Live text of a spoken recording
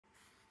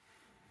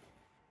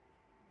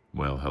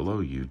Well,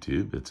 hello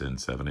YouTube, it's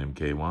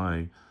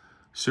N7MKY.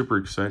 Super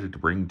excited to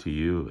bring to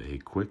you a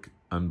quick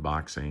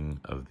unboxing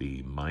of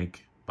the M1KE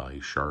by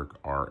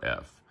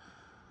SharkRF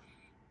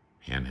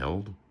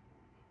handheld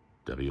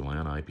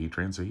WLAN IP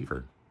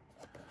transceiver.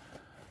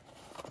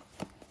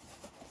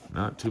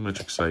 Not too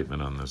much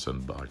excitement on this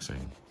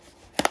unboxing.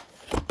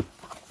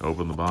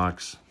 Open the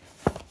box,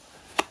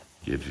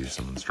 gives you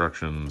some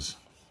instructions,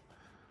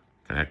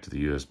 connect to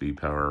the USB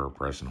power,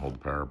 press and hold the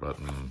power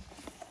button.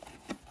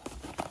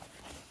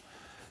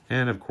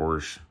 And of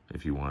course,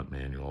 if you want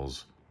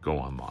manuals, go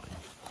online.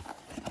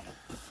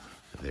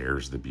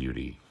 There's the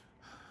beauty.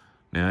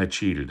 Now I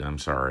cheated, I'm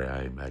sorry.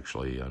 I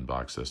actually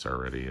unboxed this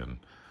already and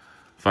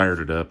fired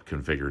it up,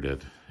 configured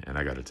it, and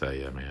I gotta tell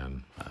you,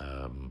 man,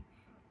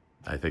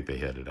 I think they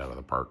hit it out of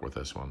the park with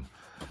this one.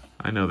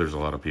 I know there's a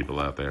lot of people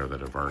out there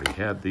that have already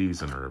had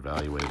these and are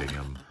evaluating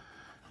them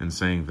and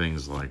saying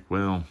things like,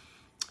 well,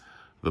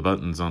 the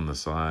buttons on the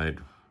side,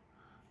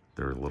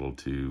 they're a little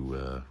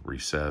too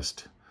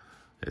recessed.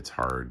 It's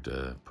hard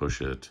to push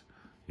it.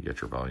 You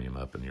get your volume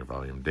up and your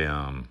volume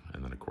down,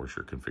 and then of course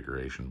your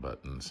configuration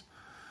buttons.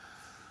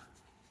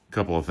 A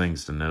couple of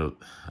things to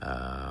note.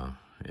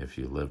 If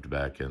you lived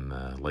back in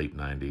the late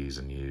 90s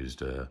and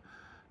used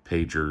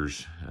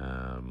pagers,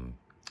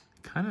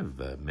 kind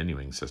of a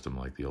menuing system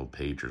like the old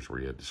pagers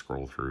where you had to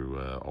scroll through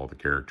all the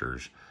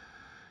characters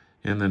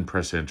and then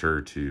press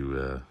enter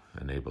to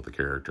enable the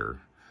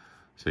character.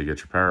 So you get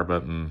your power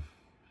button,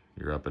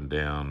 your up and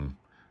down,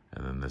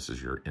 and then this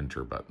is your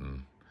enter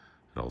button.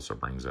 It also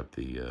brings up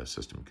the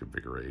system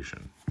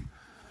configuration.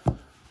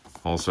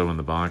 Also in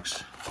the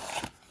box,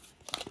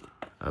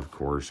 of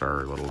course,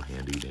 our little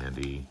handy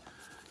dandy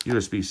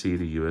USB-C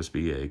to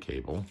USB-A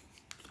cable.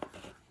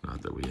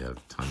 Not that we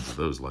have tons of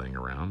those laying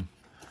around.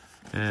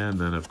 And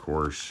then, of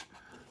course,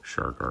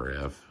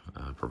 SharkRF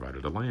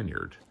provided a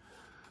lanyard.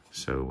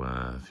 So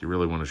if you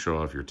really want to show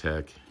off your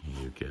tech,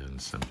 you can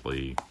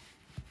simply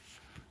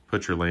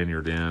put your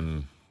lanyard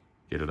in,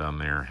 get it on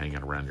there, hang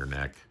it around your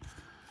neck,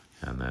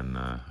 and then,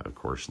 of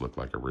course, look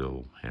like a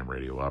real ham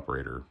radio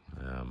operator,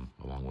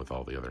 along with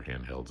all the other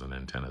handhelds and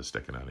antennas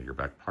sticking out of your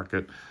back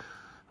pocket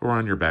or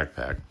on your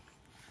backpack.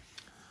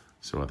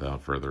 So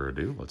without further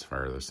ado, let's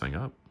fire this thing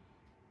up.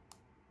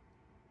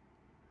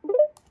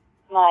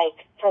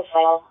 Mic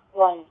profile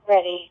 1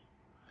 ready.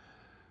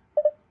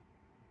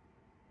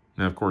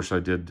 Now, of course, I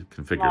did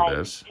configure Mic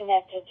this.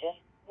 connected to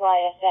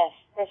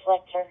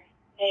YSFReflector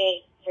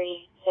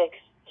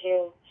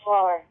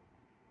A3624.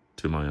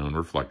 To my own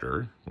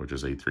reflector, which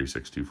is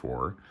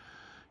 83624.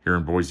 Here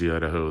in Boise,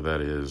 Idaho, that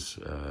is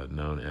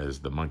known as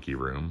the monkey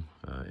room,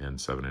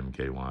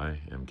 N7MKY,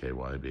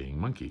 MKY being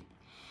monkey.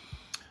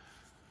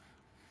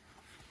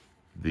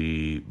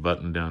 The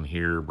button down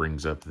here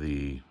brings up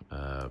the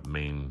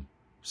main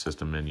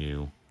system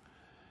menu,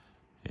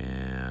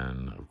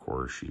 and of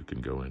course you can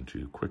go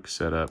into quick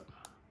setup,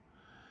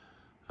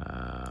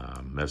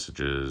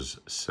 messages,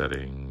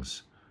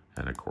 settings,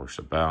 and of course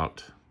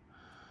about.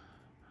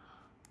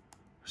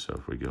 So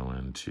if we go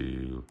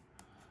into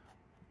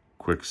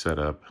quick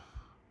setup,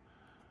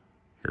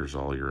 here's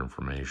all your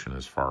information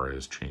as far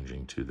as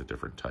changing to the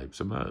different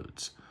types of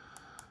modes.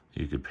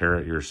 You could pair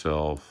it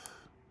yourself.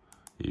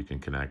 You can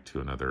connect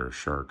to another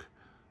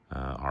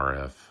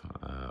SharkRF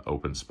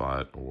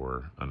openSpot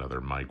or another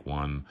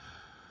M1KE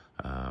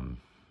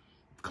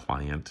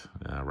client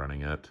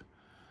running it.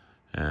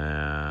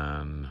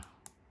 And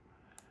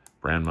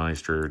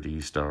Brandmeister,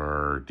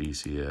 D-Star,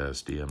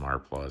 DCS, DMR+,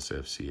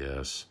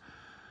 FCS.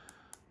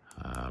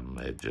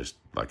 It just,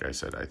 like I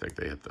said, I think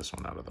they hit this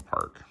one out of the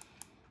park.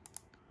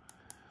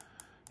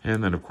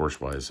 And then, of course,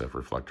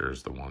 YSFReflector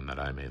is the one that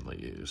I mainly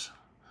use.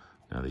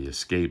 Now, the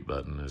escape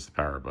button is the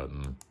power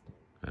button,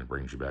 and it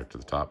brings you back to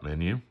the top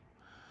menu.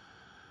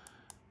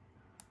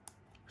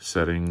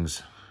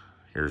 Settings,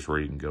 here's where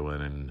you can go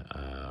in and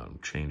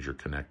change your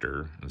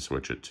connector and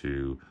switch it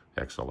to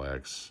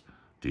XLX,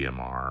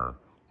 DMR,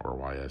 or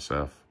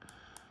YSF.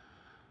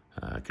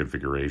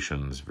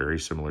 Configurations, very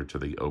similar to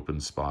the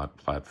openSpot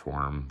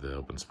platform,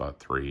 the openSpot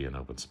 3 and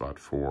openSpot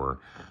 4.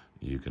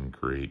 You can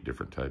create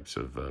different types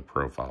of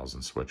profiles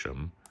and switch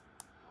them.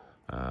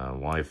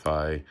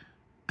 Wi-Fi,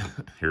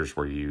 here's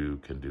where you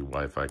can do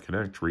Wi-Fi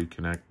connect,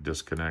 reconnect,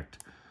 disconnect,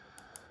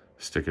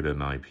 stick it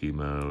in IP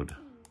mode,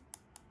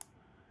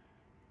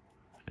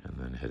 and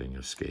then hitting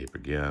escape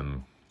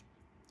again.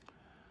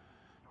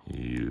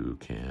 You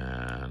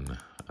can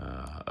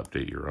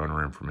update your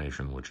owner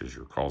information, which is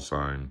your call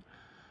sign.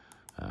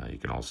 You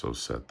can also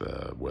set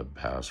the web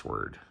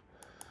password,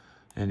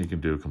 and you can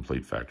do a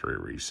complete factory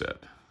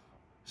reset.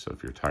 So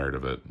if you're tired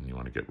of it and you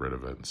want to get rid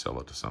of it and sell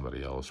it to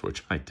somebody else,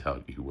 which I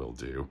doubt you will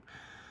do,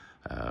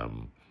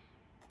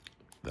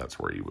 that's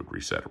where you would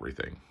reset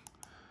everything.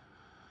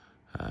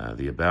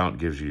 The about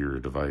gives you your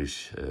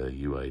device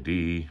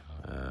UID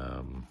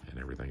and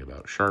everything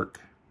about Shark.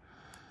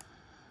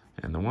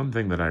 And the one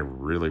thing that I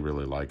really,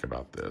 really like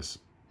about this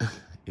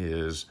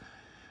is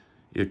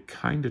it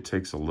kind of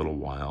takes a little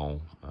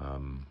while,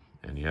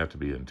 and you have to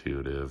be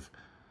intuitive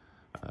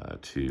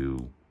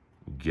to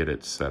get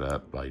it set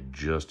up by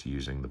just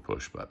using the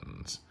push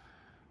buttons.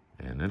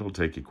 And it'll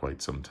take you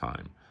quite some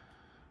time.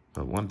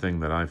 But one thing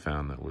that I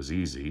found that was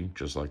easy,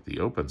 just like the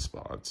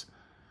openSpots,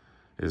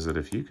 is that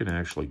if you can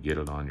actually get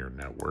it on your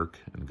network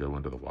and go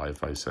into the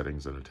Wi-Fi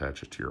settings and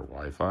attach it to your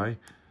Wi-Fi,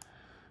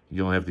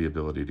 you'll have the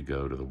ability to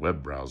go to the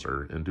web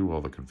browser and do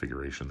all the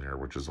configuration there,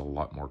 which is a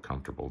lot more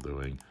comfortable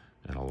doing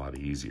and a lot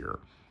easier.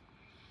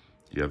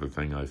 The other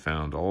thing I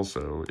found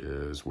also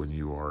is when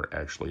you are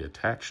actually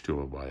attached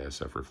to a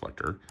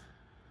YSFReflector,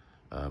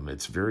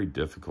 it's very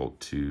difficult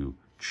to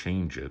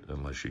change it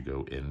unless you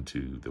go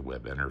into the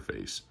web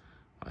interface.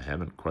 I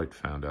haven't quite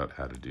found out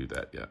how to do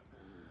that yet.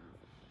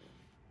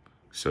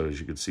 So as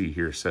you can see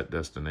here, set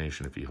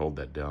destination, if you hold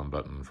that down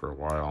button for a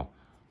while,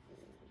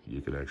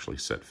 you can actually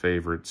set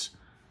favorites.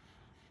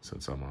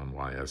 Since I'm on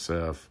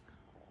YSF,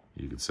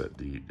 you can set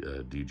the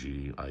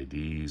DG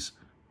IDs,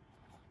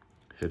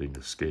 hitting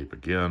escape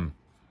again,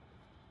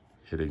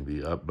 hitting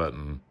the up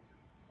button.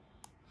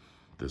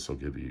 This will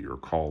give you your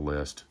call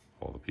list,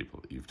 all the people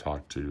that you've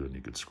talked to, and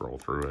you can scroll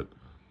through it.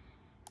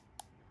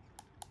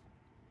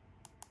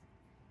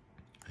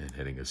 And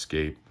hitting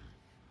escape.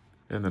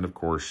 And then, of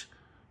course,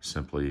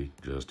 simply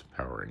just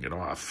powering it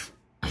off.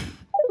 Of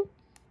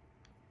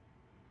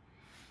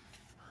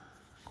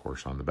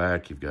course, on the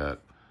back, you've got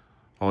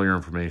all your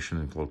information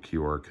and little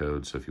QR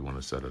code, so if you want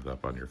to set it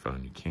up on your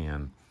phone, you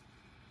can.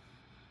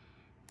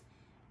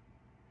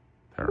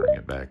 Powering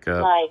it back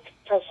up. Mic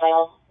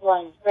profile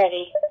 1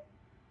 ready.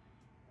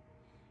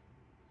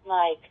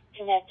 Mic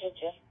connected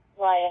to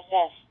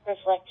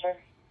YSFReflector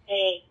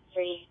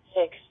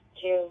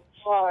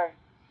A3624.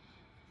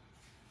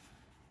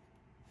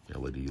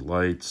 LED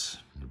lights,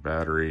 your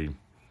battery,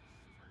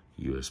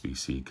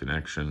 USB-C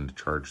connection to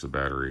charge the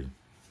battery.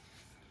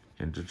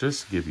 And to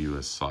just give you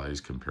a size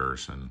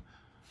comparison,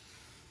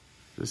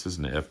 this is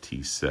an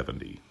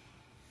FT70.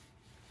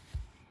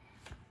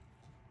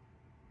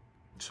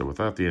 So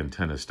without the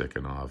antenna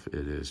sticking off,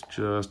 it is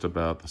just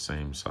about the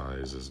same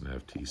size as an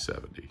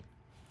FT70.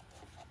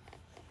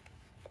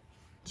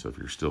 So if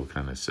you're still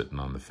kind of sitting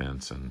on the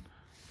fence and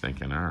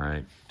thinking, all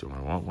right, do I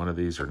want one of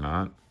these or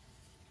not?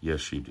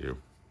 Yes, you do.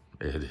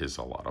 It is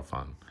a lot of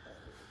fun.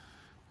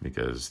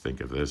 Because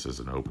think of this as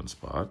an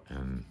openSpot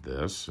and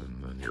this,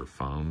 and then your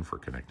phone for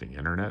connecting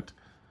internet.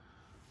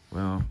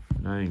 Well,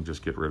 now you can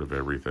just get rid of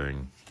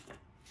everything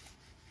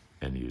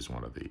and use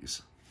one of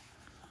these.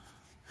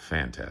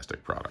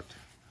 Fantastic product.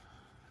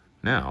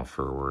 Now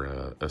for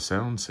a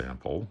sound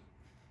sample,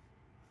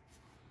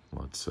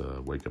 let's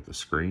wake up the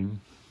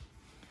screen.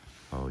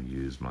 I'll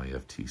use my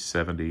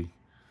FT70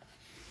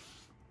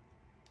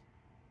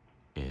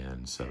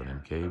 and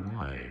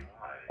 7MKE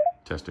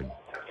testing. And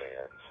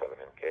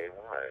 7MKE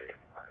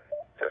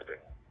testing.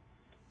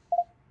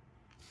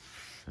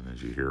 And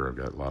as you hear, I've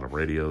got a lot of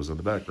radios in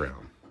the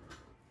background.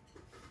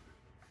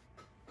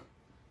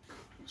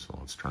 So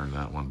let's turn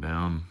that one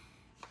down.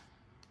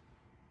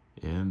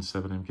 And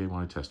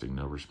 7MKE testing,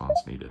 no response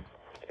needed.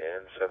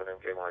 And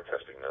 7MKE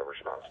testing, no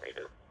response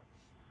needed.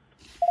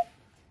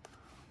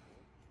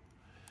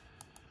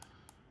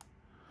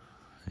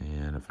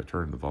 And if I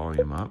turn the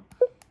volume up,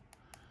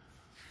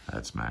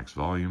 that's max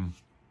volume.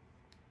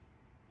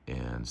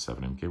 And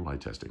 7MKE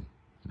testing,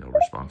 no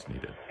response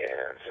needed.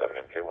 And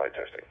 7MKE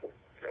testing,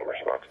 no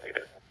response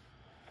needed.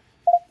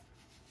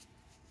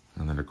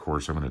 And then, of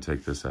course, I'm going to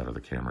take this out of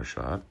the camera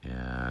shot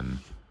and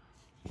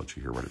let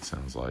you hear what it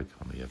sounds like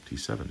on the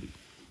FT70.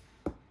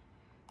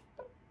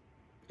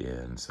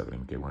 And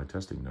 7MKE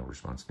testing, no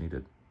response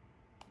needed.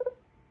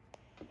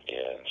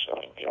 And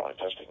 7MKE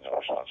testing, no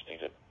response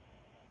needed.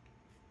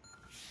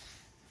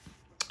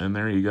 And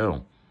there you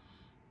go.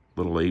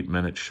 Little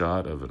 8-minute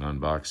shot of an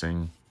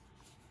unboxing.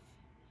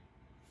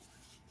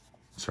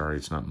 Sorry,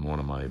 it's not in one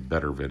of my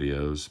better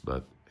videos,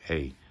 but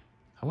hey,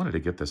 I wanted to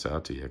get this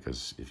out to you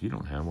because if you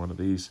don't have one of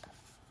these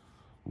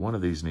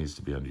needs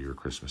to be under your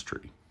Christmas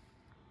tree.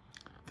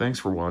 Thanks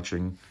for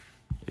watching.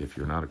 If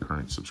you're not a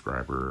current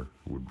subscriber,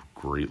 would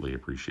greatly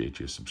appreciate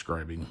you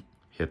subscribing.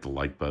 Hit the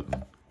like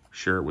button,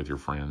 share it with your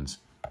friends,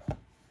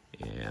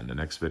 and the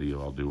next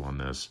video I'll do on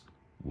this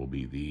will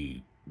be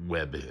the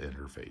web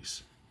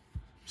interface.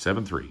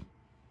 7-3.